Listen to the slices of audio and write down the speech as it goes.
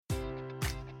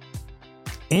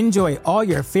Enjoy all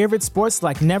your favorite sports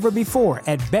like never before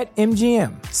at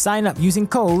BetMGM. Sign up using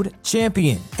code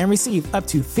CHAMPION and receive up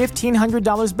to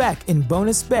 $1,500 back in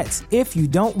bonus bets if you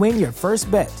don't win your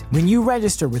first bet. When you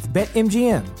register with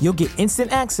BetMGM, you'll get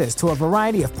instant access to a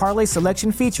variety of parlay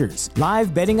selection features,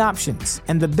 live betting options,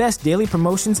 and the best daily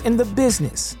promotions in the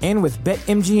business. And with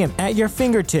BetMGM at your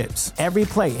fingertips, every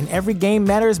play and every game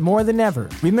matters more than ever.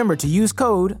 Remember to use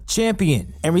code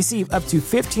CHAMPION and receive up to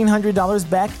 $1,500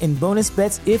 back in bonus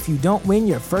bets if you don't win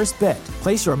your first bet.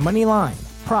 Place your money line,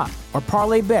 prop, or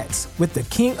parlay bets with the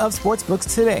king of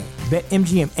sportsbooks today.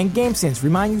 BetMGM and GameSense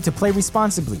remind you to play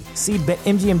responsibly. See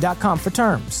BetMGM.com for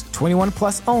terms. 21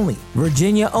 plus only.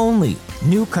 Virginia only.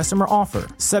 New customer offer.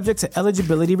 Subject to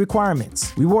eligibility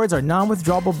requirements. Rewards are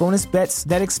non-withdrawable bonus bets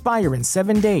that expire in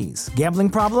 7 days. Gambling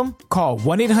problem? Call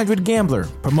 1-800-GAMBLER.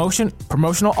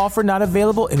 Promotional offer not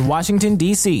available in Washington,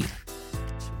 D.C.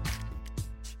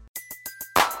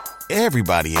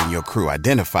 Everybody in your crew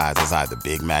identifies as either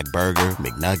Big Mac Burger,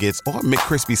 McNuggets, or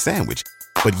McCrispy Sandwich.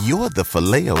 But you're the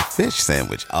Filet-O-Fish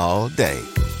Sandwich all day.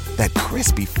 That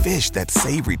crispy fish, that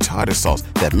savory tartar sauce,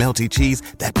 that melty cheese,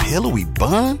 that pillowy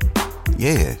bun.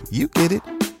 Yeah, you get it.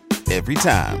 Every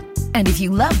time. And if you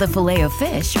love the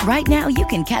Filet-O-Fish, right now you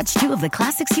can catch two of the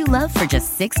classics you love for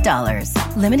just $6.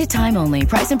 Limited time only.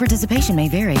 Price and participation may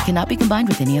vary. Cannot be combined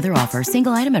with any other offer.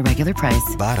 Single item at regular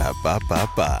price.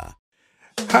 Ba-da-ba-ba-ba.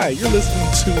 Hi, you're listening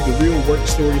to the Real Work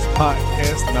Stories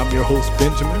podcast, and I'm your host,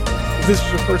 Benjamin. If this is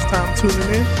your first time tuning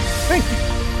in, thank you.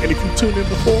 And if you tuned in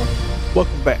before,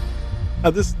 welcome back.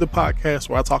 Now, this is the podcast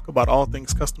where I talk about all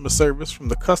things customer service, from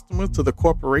the customer to the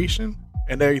corporation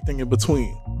and everything in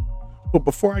between. But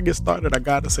before I get started, I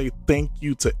got to say thank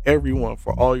you to everyone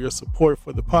for all your support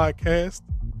for the podcast.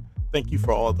 Thank you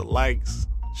for all the likes,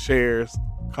 shares,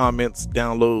 comments,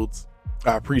 downloads.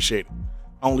 I appreciate it.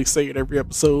 I only say it every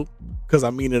episode because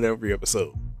I mean it every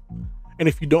episode. And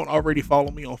if you don't already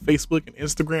follow me on Facebook and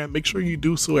Instagram, make sure you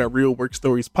do so at Real Work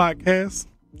Stories Podcast.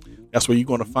 That's where you're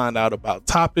going to find out about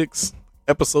topics,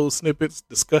 episode snippets,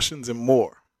 discussions, and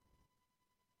more.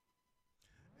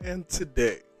 And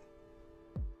today,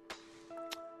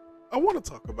 I want to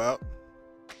talk about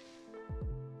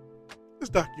this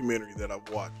documentary that I've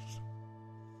watched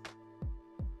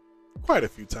quite a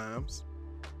few times.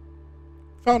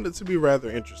 Found it to be rather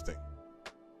interesting.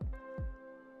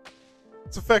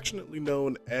 It's affectionately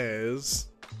known as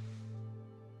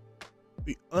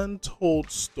The Untold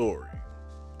Story,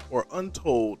 or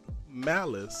Untold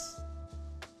Malice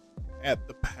at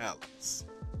the Palace.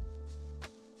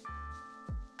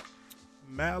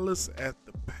 Malice at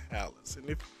the Palace.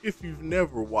 And if you've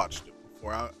never watched it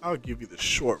before, I'll give you the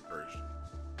short version.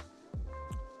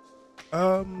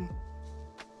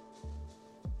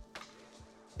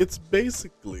 It's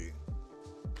basically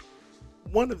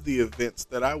one of the events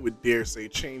that I would dare say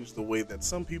changed the way that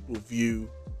some people view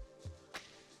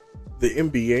the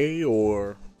NBA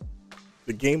or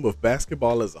the game of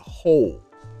basketball as a whole.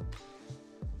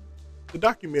 The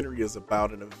documentary is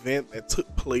about an event that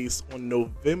took place on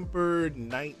November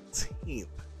 19th,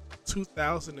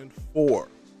 2004.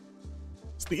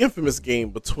 It's the infamous game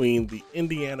between the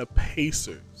Indiana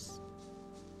Pacers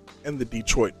and the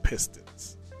Detroit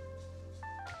Pistons.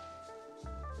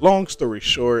 Long story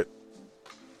short,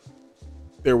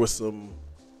 there was some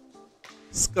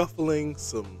scuffling,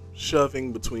 some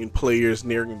shoving between players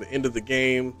nearing the end of the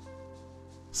game.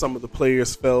 Some of the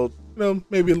players felt,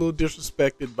 maybe a little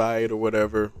disrespected by it or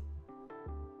whatever.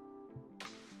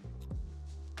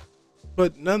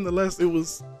 But nonetheless, it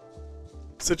was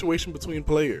a situation between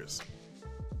players.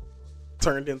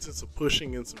 Turned into some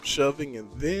pushing and some shoving,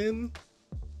 and then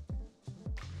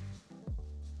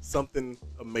something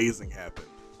amazing happened.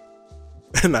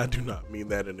 And I do not mean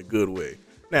that in a good way.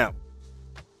 Now,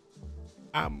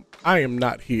 I am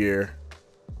not here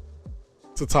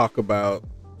to talk about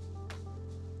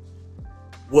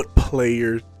what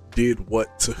player did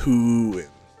what to who and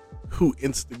who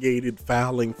instigated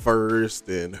fouling first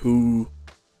and who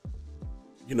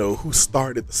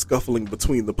started the scuffling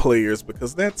between the players,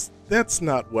 because that's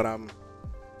not what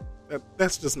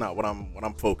that's just not what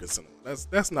I'm focusing on.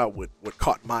 That's not what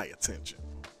caught my attention.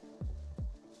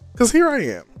 Because here I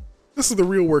am. This is the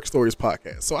Real Work Stories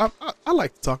podcast. So I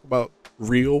like to talk about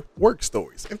real work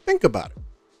stories. And think about it.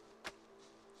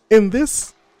 In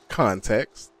this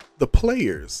context, the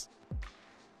players,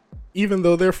 even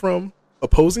though they're from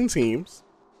opposing teams,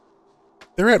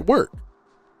 they're at work.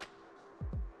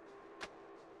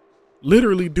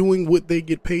 Literally doing what they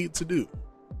get paid to do.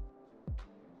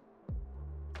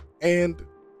 And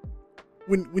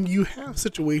when you have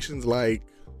situations like,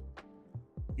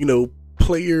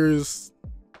 players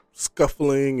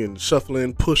scuffling and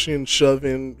shuffling, pushing,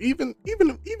 shoving, even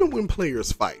when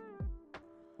players fight.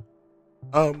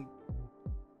 I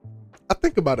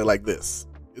think about it like this.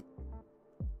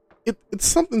 It's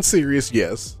something serious,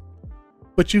 yes,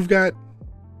 but you've got,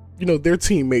 their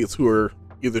teammates who are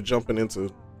either jumping in to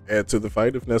add to the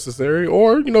fight if necessary,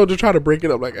 or, to try to break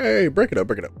it up, like, hey, break it up.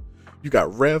 You got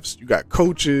refs, you got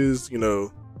coaches,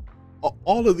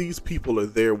 all of these people are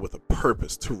there with a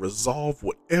purpose to resolve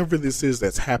whatever this is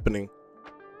that's happening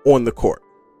on the court.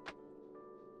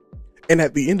 And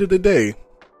at the end of the day,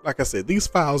 like I said, these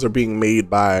fouls are being made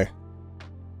by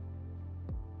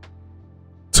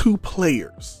two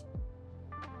players.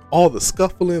 All the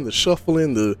scuffling, the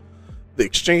shuffling, the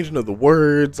exchanging of the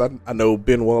words. I know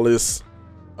Ben Wallace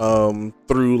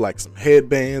threw like some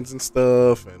headbands and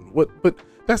stuff, but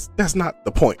that's not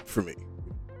the point for me,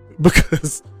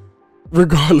 because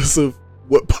regardless of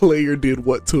what player did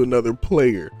what to another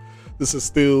player, this is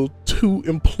still two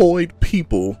employed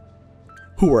people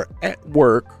who are at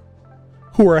work,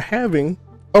 who are having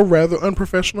a rather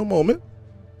unprofessional moment.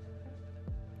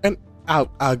 And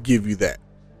I'll give you that.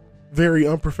 Very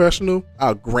unprofessional,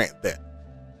 I'll grant that.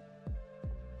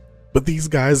 But these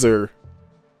guys are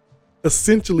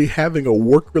essentially having a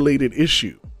work-related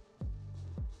issue.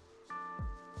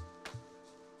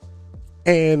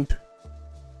 And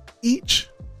each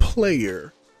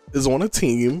player is on a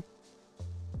team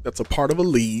that's a part of a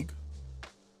league,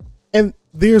 and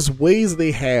there's ways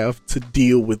they have to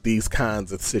deal with these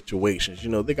kinds of situations.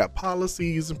 They got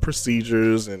policies and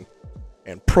procedures and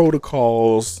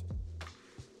protocols.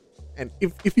 And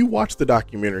if you watch the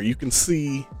documentary, you can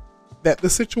see that the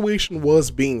situation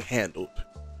was being handled.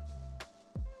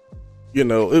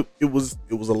 It was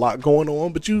a lot going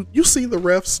on, but you see the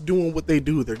refs doing what they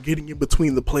do. They're getting in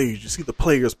between the players. You see the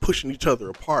players pushing each other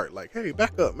apart, like, hey,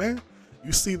 back up, man.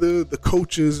 You see the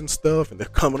coaches and stuff, and they're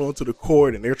coming onto the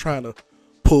court and they're trying to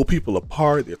pull people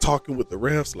apart. They're talking with the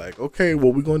refs, like, okay,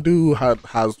 what we gonna do?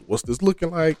 What's this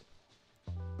looking like?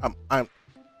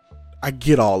 I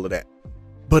get all of that,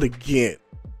 but again,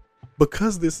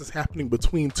 because this is happening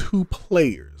between two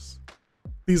players,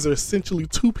 these are essentially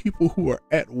two people who are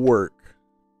at work,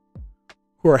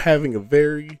 who are having a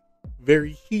very,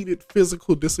 very heated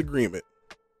physical disagreement.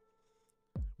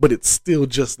 But it's still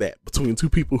just that, between two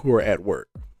people who are at work.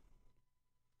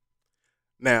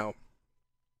 Now,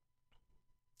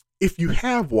 if you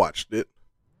have watched it,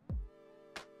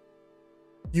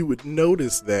 you would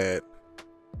notice that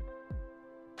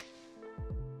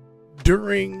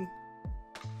during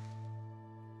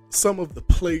some of the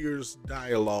players'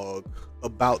 dialogue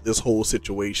about this whole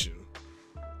situation,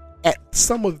 at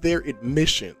some of their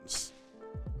admissions,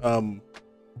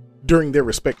 during their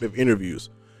respective interviews,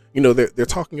 they're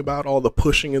talking about all the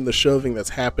pushing and the shoving that's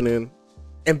happening,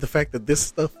 and the fact that this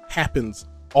stuff happens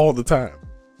all the time,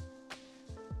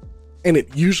 and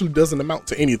it usually doesn't amount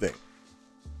to anything.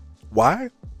 Why?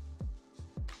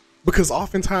 Because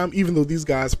oftentimes, even though these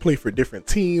guys play for different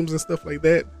teams and stuff like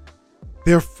that,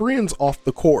 they're friends off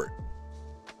the court,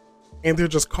 and they're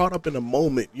just caught up in a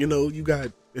moment.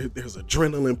 There's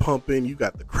adrenaline pumping. You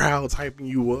got the crowds hyping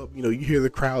you up. You hear the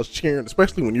crowds cheering,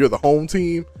 especially when you're the home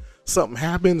team. Something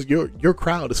happens, your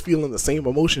crowd is feeling the same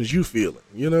emotions you feeling.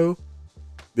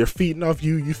 They're feeding off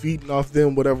you feeding off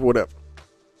them, whatever.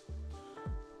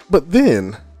 But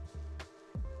then,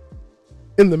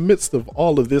 in the midst of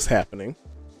all of this happening,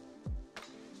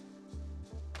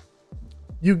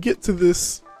 you get to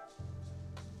this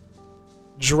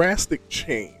drastic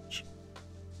change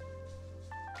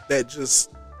that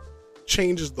just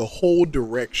changes the whole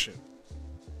direction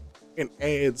and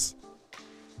adds,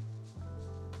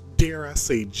 dare I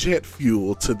say, jet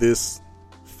fuel to this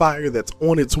fire that's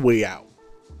on its way out.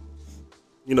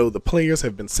 The players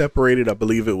have been separated. I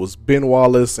believe it was Ben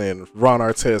Wallace and Ron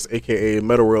Artest, aka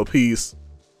Metta World Peace.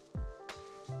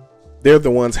 They're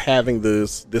the ones having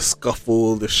this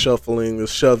scuffle, this shuffling,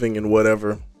 this shoving and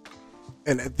whatever.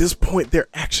 And at this point, they're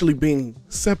actually being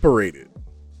separated.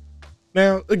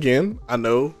 Now, again, I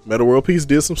know Metta World Peace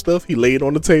did some stuff. He laid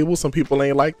on the table. Some people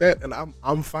ain't like that, and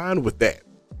I'm fine with that.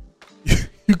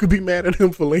 You could be mad at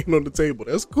him for laying on the table.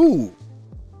 That's cool.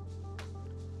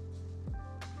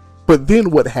 But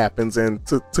then what happens, and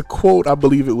to quote, I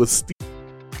believe it was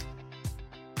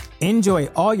Enjoy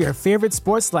all your favorite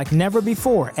sports like never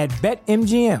before at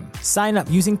BetMGM. Sign up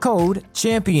using code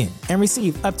CHAMPION and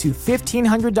receive up to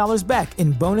 $1,500 back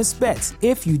in bonus bets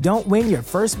if you don't win your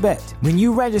first bet. When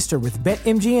you register with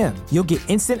BetMGM, you'll get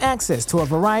instant access to a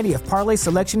variety of parlay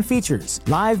selection features,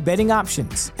 live betting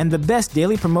options, and the best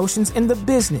daily promotions in the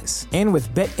business. And with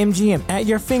BetMGM at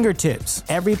your fingertips,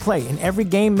 every play and every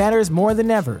game matters more than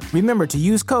ever. Remember to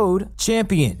use code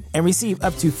CHAMPION and receive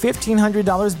up to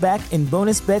 $1,500 back in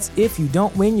bonus bets if you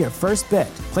don't win your first bet.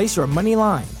 Place your money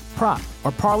line, prop,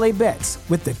 or parlay bets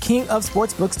with the king of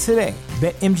sportsbooks today.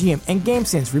 BetMGM and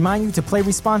GameSense remind you to play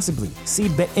responsibly. See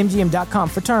BetMGM.com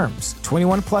for terms.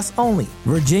 21 plus only.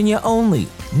 Virginia only.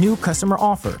 New customer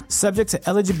offer. Subject to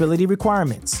eligibility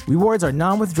requirements. Rewards are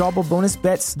non-withdrawable bonus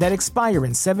bets that expire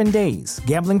in 7 days.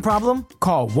 Gambling problem?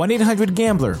 Call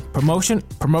 1-800-GAMBLER.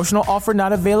 Promotional offer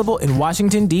not available in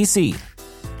Washington, D.C.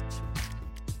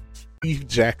 Steve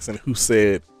Jackson, who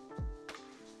said,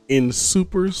 in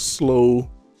super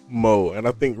slow mo, and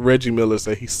I think Reggie Miller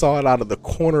said he saw it out of the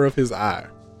corner of his eye.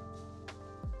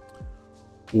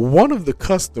 One of the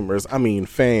customers,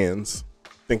 fans,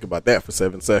 think about that for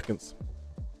 7 seconds,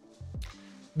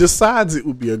 decides it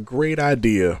would be a great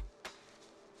idea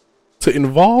to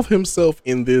involve himself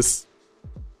in this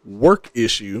work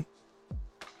issue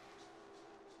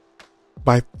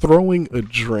by throwing a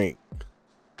drink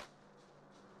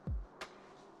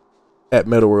at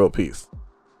Metta World Peace,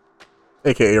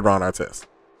 aka Ron Artest.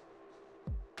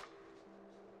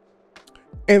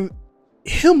 And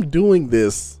him doing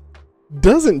this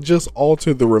doesn't just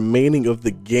alter the remaining of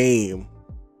the game,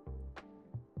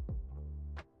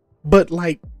 but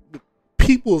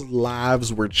people's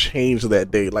lives were changed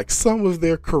that day. Some of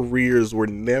their careers were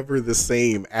never the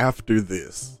same after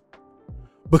this,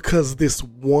 because this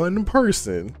one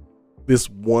person, this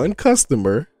one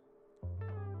customer,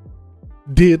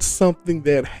 did something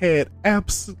that had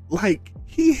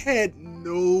he had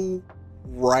no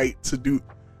right to do.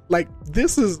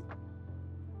 This is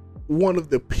one of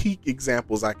the peak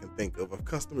examples I can think of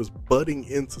customers butting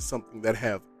into something that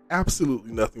have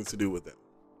absolutely nothing to do with them.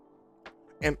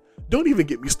 And don't even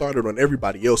get me started on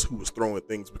everybody else who was throwing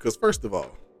things, because first of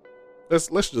all,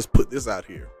 let's just put this out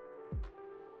here.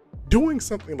 Doing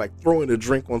something like throwing a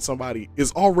drink on somebody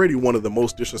is already one of the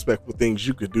most disrespectful things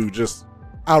you could do just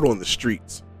out on the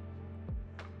streets.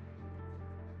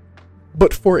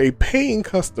 But for a paying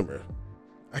customer,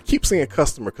 I keep saying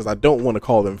customer because I don't want to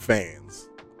call them fans,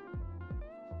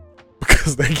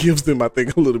 because that gives them, I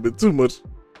think, a little bit too much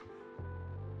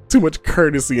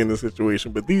courtesy in the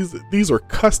situation. But these are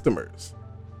customers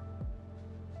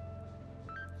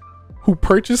who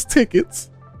purchased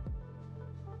tickets,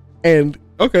 and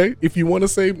okay, if you want to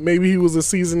say maybe he was a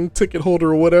season ticket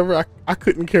holder or whatever, I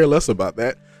couldn't care less about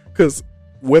that, because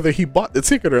whether he bought the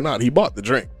ticket or not, he bought the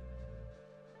drink.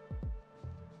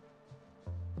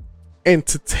 And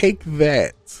to take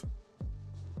that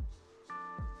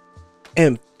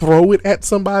and throw it at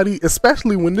somebody,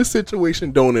 especially when this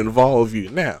situation don't involve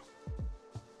you. Now,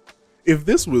 if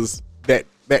this was that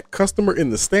customer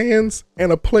in the stands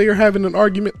and a player having an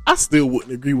argument, I still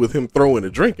wouldn't agree with him throwing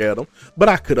a drink at him, but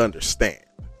I could understand.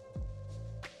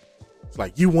 It's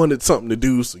like you wanted something to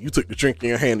do, so you took the drink in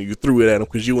your hand and you threw it at him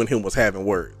because you and him was having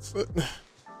words.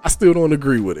 I still don't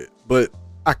agree with it, but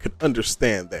I could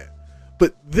understand that.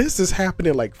 But this is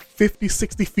happening 50,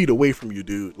 60 feet away from you,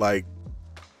 dude.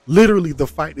 Literally the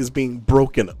fight is being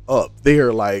broken up. They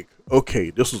are okay,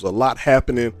 this was a lot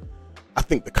happening. I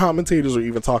think the commentators are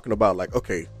even talking about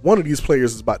okay, one of these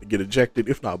players is about to get ejected,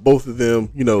 if not both of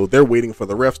them. They're waiting for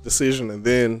the ref's decision, and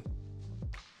then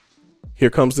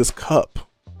here comes this cup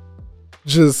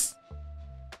just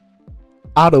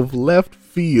out of left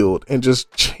field and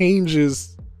just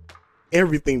changes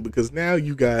everything, because now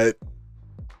you got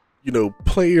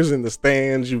players in the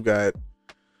stands, you've got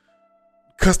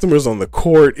customers on the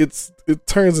court. It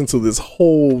turns into this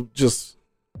whole just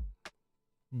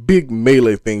big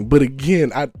melee thing. But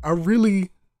again, I really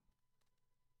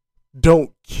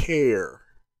don't care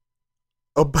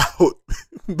about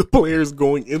the players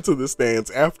going into the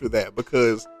stands after that,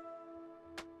 because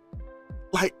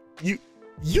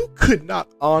you could not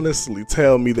honestly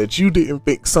tell me that you didn't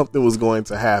think something was going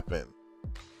to happen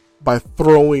by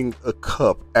throwing a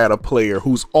cup at a player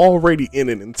who's already in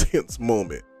an intense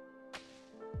moment.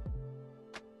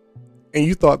 And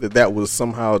you thought that was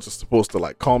somehow just supposed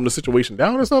to calm the situation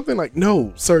down or something?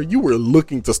 No, sir, you were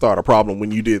looking to start a problem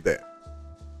when you did that.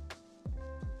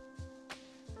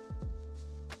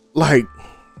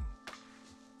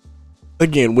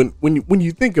 Again, when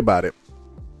you think about it,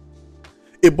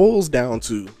 it boils down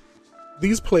to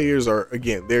these players are,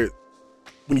 again,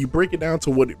 when you break it down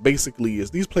to what it basically is,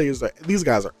 these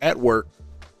guys are at work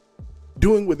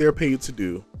doing what they're paid to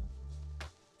do.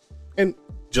 And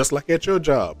just like at your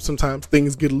job, sometimes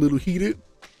things get a little heated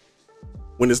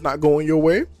when it's not going your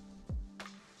way.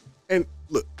 And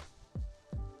look,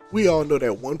 we all know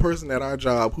that one person at our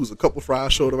job who's a couple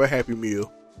fries short of a Happy Meal,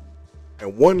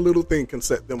 and one little thing can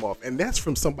set them off, and that's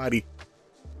from somebody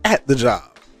at the job.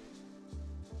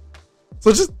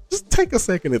 So just take a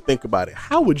second and think about it.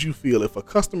 How would you feel if a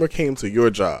customer came to your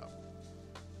job?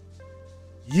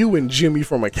 You and Jimmy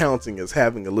from accounting is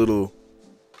having a little,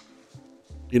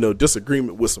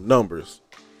 disagreement with some numbers.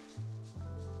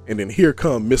 And then here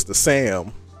come Mr.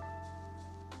 Sam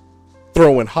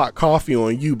throwing hot coffee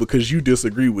on you because you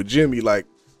disagree with Jimmy. Like,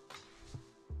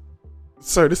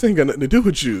 sir, this ain't got nothing to do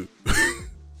with you.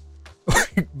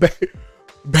 Like,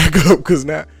 back up, because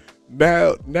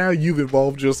now you've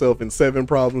involved yourself in 7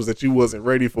 problems that you wasn't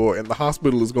ready for, and the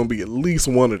hospital is going to be at least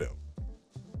one of them.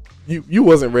 You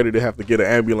wasn't ready to have to get an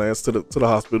ambulance to the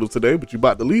hospital today, but you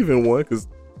about to leave in one, because,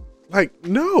 like,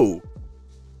 no.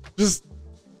 Just,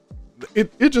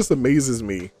 it just amazes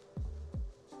me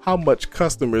how much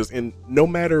customers, in no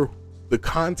matter the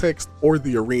context or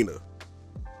the arena,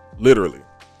 literally,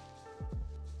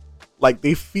 like,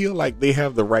 they feel like they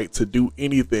have the right to do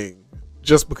anything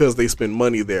just because they spend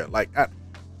money there. Like,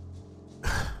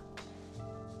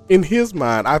 in his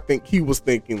mind, I think he was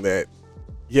thinking that,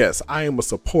 yes, I am a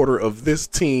supporter of this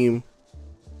team.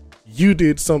 You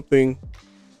did something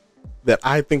that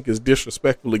I think is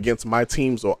disrespectful against my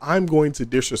team, so I'm going to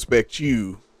disrespect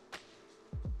you,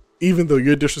 even though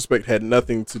your disrespect had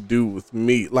nothing to do with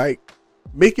me. Like,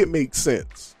 make it make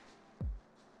sense.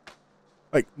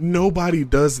 Like, nobody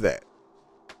does that.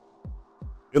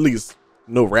 At least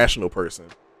no rational person.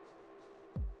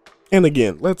 And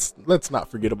again, let's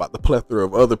not forget about the plethora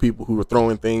of other people who were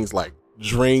throwing things like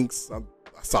drinks. I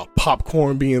saw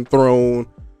popcorn being thrown,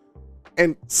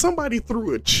 and somebody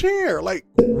threw a chair. Like,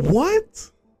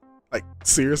 what? Like,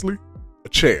 seriously? A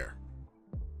chair?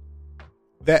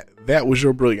 That was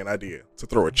your brilliant idea, to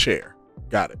throw a chair.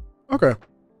 Got it. Okay.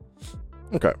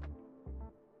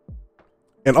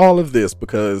 And all of this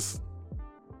because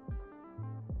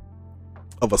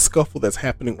of a scuffle that's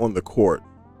happening on the court.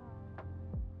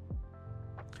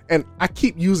 And I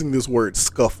keep using this word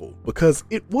scuffle because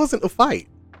it wasn't a fight.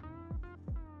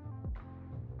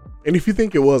 And if you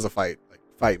think it was a fight, like,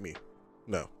 fight me.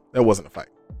 No, that wasn't a fight.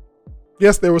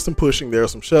 Yes, there was some pushing, there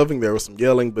was some shoving, there was some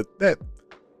yelling, but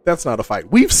that's not a fight.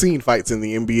 We've seen fights in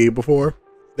the NBA before.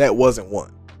 That wasn't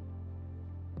one.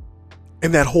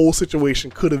 And that whole situation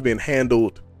could have been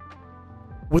handled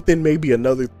within maybe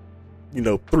another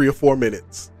 3 or 4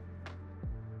 minutes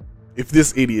if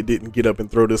this idiot didn't get up and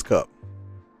throw this cup.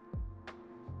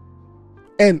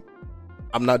 And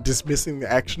I'm not dismissing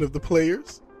the action of the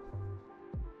players,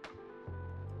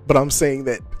 but I'm saying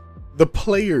that the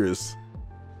players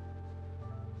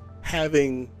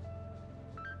having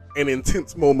an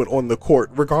intense moment on the court,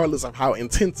 regardless of how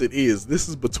intense it is, this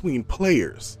is between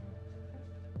players.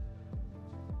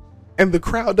 And the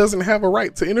crowd doesn't have a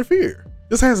right to interfere.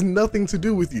 This has nothing to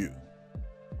do with you.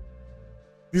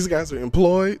 These guys are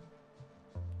employed.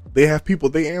 They have people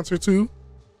they answer to.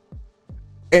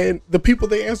 And the people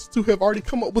they answer to have already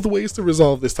come up with ways to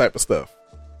resolve this type of stuff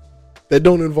that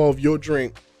don't involve your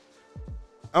drink.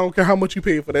 I don't care how much you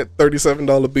pay for that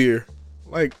 $37 beer.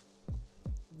 Like,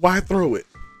 why throw it?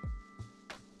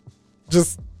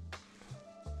 Just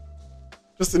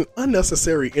an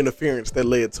unnecessary interference that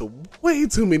led to way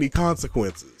too many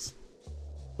consequences.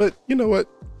 But you know what?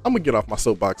 I'm going to get off my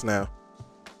soapbox now.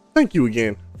 Thank you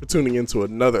again for tuning in to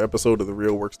another episode of the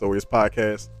Real Work Stories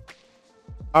podcast.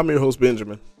 I'm your host,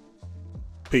 Benjamin.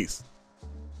 Peace.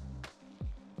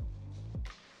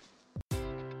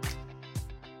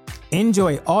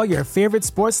 Enjoy all your favorite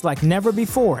sports like never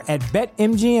before at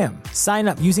BetMGM. Sign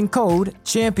up using code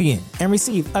CHAMPION and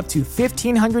receive up to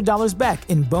 $1,500 back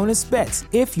in bonus bets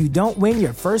if you don't win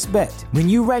your first bet. When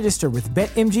you register with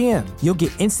BetMGM, you'll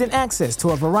get instant access to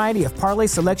a variety of parlay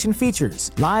selection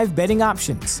features, live betting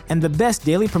options, and the best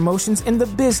daily promotions in the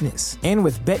business. And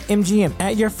with BetMGM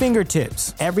at your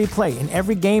fingertips, every play and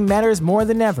every game matters more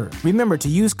than ever. Remember to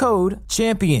use code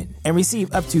CHAMPION and receive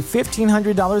up to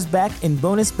 $1,500 back in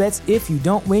bonus bets if you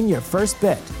don't win your first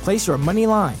bet. Place your money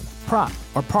line, prop,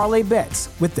 or parlay bets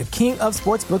with the king of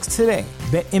sportsbooks today.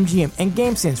 BetMGM and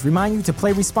GameSense remind you to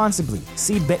play responsibly.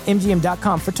 See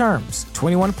BetMGM.com for terms.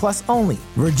 21 plus only.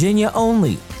 Virginia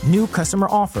only. New customer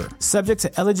offer. Subject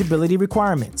to eligibility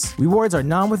requirements. Rewards are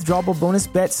non-withdrawable bonus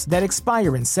bets that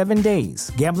expire in 7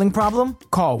 days. Gambling problem?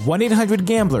 Call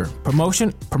 1-800-GAMBLER.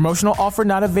 Promotional offer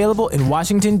not available in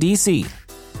Washington, D.C.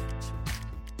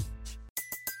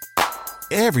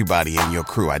 Everybody in your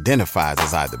crew identifies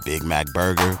as either Big Mac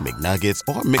Burger, McNuggets,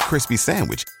 or McCrispy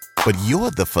Sandwich. But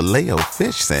you're the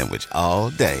Filet-O-Fish Sandwich all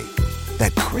day.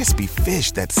 That crispy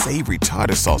fish, that savory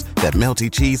tartar sauce, that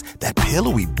melty cheese, that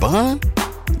pillowy bun.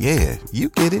 Yeah, you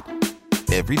get it.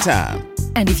 Every time.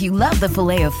 And if you love the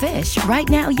Filet-O-Fish, right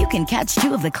now you can catch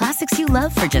two of the classics you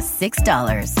love for just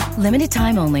 $6. Limited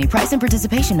time only. Price and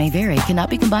participation may vary. Cannot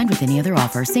be combined with any other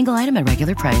offer. Single item at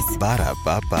regular price.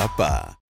 Ba-da-ba-ba-ba.